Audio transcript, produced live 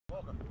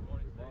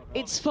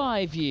It's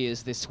 5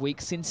 years this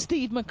week since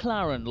Steve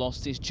McClaren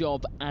lost his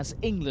job as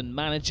England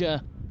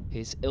manager.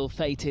 His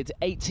ill-fated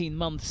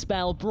 18-month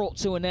spell brought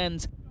to an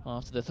end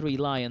after the Three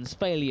Lions'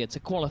 failure to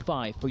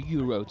qualify for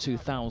Euro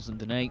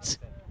 2008.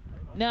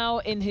 Now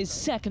in his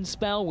second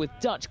spell with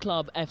Dutch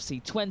club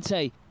FC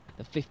Twente,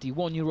 the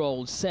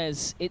 51-year-old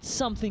says it's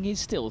something he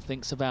still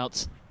thinks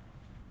about.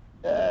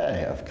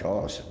 Yeah, of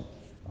course.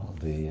 All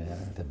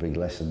the big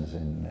lessons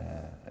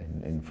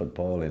in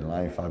football, in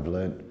life, I've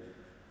learnt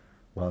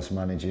whilst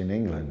managing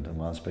England and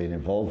whilst being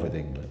involved with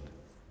England.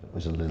 It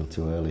was a little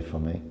too early for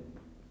me,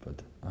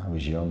 but I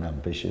was young,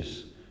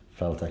 ambitious,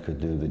 felt I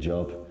could do the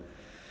job.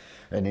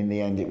 And in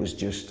the end, it was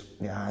just,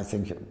 yeah, I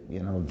think,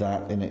 you know,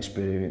 that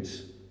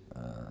inexperience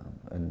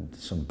and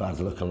some bad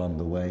luck along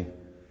the way,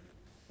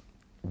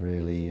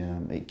 really,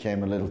 it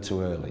came a little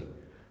too early.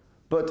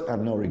 But I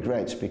have no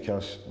regrets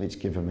because it's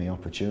given me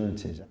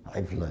opportunities.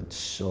 I've learned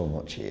so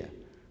much here.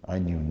 I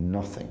knew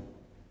nothing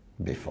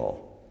before.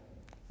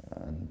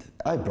 And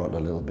I brought a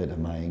little bit of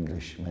my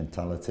English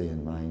mentality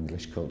and my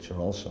English culture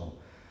also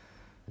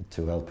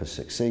to help us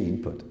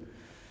succeed. But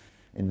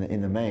in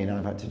the main,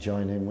 I've had to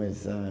join in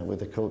with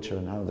the culture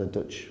and how the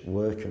Dutch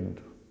work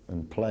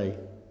and play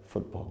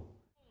football.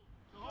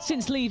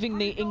 Since leaving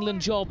the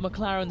England job,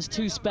 McClaren's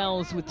two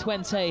spells with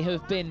Twente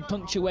have been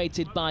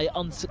punctuated by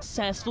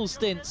unsuccessful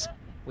stints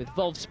with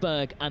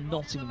Wolfsburg and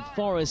Nottingham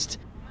Forest.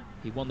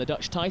 He won the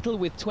Dutch title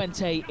with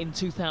Twente in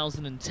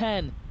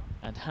 2010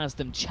 and has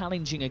them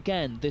challenging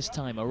again this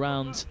time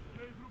around.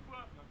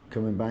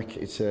 Coming back,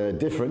 it's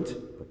different,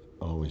 but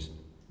always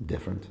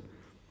different.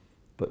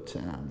 But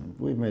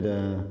we've made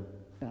a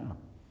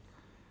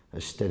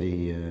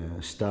steady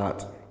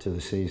start to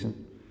the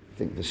season. I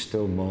think there's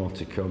still more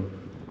to come.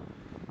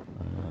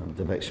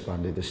 They've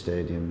expanded the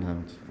stadium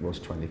now. It was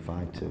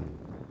 25 to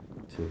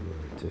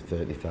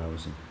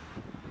 30,000.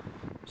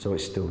 So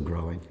it's still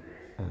growing.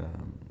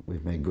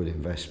 We've made good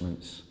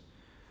investments.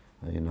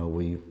 You know,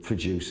 we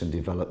produce and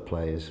develop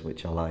players,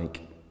 which I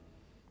like,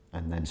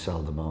 and then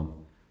sell them on.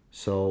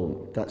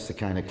 So that's the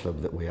kind of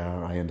club that we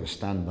are. I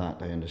understand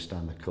that. I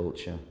understand the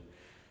culture.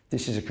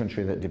 This is a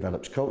country that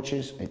develops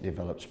coaches, it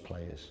develops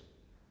players,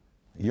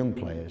 young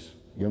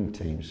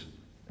teams.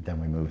 Then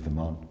we move them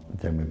on.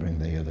 Then we bring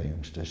the other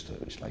youngsters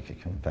through. It's like a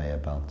conveyor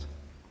belt.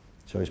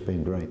 So it's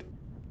been great.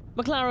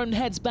 McClaren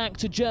heads back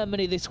to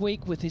Germany this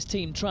week with his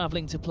team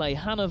travelling to play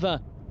Hannover,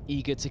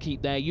 eager to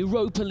keep their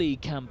Europa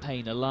League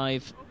campaign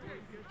alive.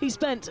 He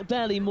spent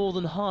barely more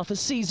than half a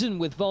season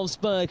with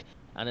Wolfsburg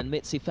and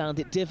admits he found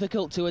it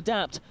difficult to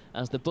adapt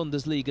as the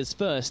Bundesliga's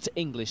first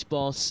English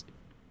boss.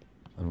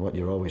 And what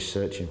you're always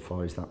searching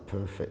for is that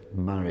perfect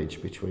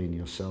marriage between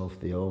yourself,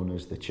 the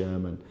owners, the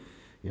chairman.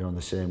 You're on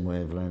the same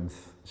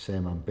wavelength,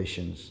 same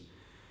ambitions,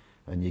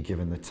 and you're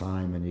given the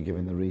time and you're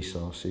given the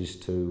resources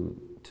to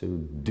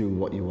do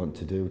what you want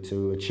to do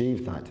to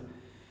achieve that.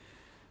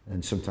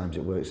 And sometimes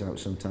it works out,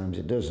 sometimes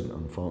it doesn't,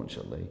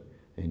 unfortunately.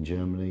 In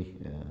Germany,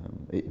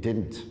 it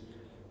didn't,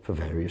 for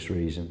various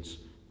reasons.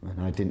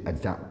 And I didn't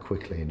adapt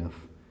quickly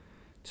enough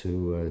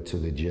to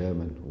the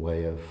German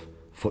way of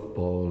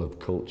football, of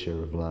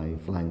culture, of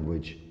life,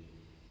 language.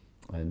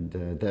 And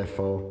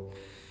therefore,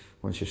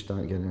 once you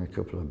start getting a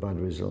couple of bad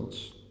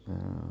results,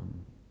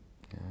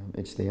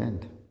 it's the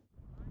end.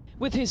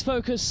 With his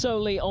focus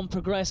solely on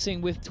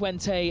progressing with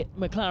Twente,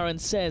 McClaren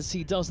says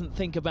he doesn't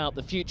think about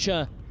the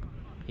future.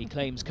 He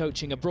claims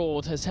coaching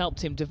abroad has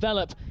helped him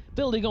develop,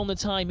 building on the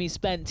time he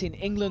spent in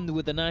England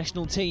with the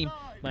national team,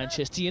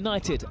 Manchester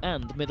United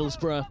and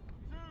Middlesbrough.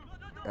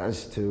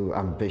 As to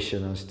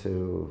ambition, as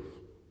to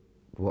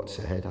what's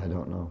ahead, I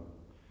don't know.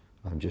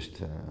 I'm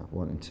just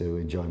wanting to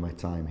enjoy my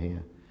time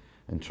here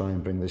and try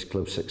and bring this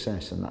club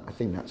success. And I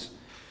think that's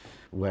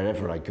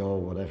wherever I go,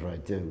 whatever I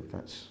do,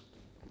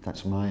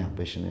 that's my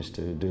ambition, is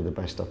to do the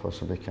best I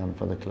possibly can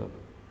for the club.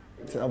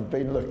 I've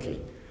been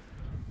lucky.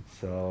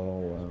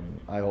 So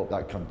I hope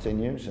that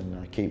continues and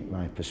I keep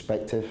my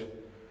perspective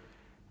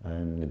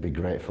and be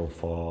grateful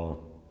for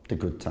the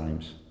good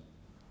times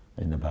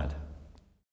in the bad.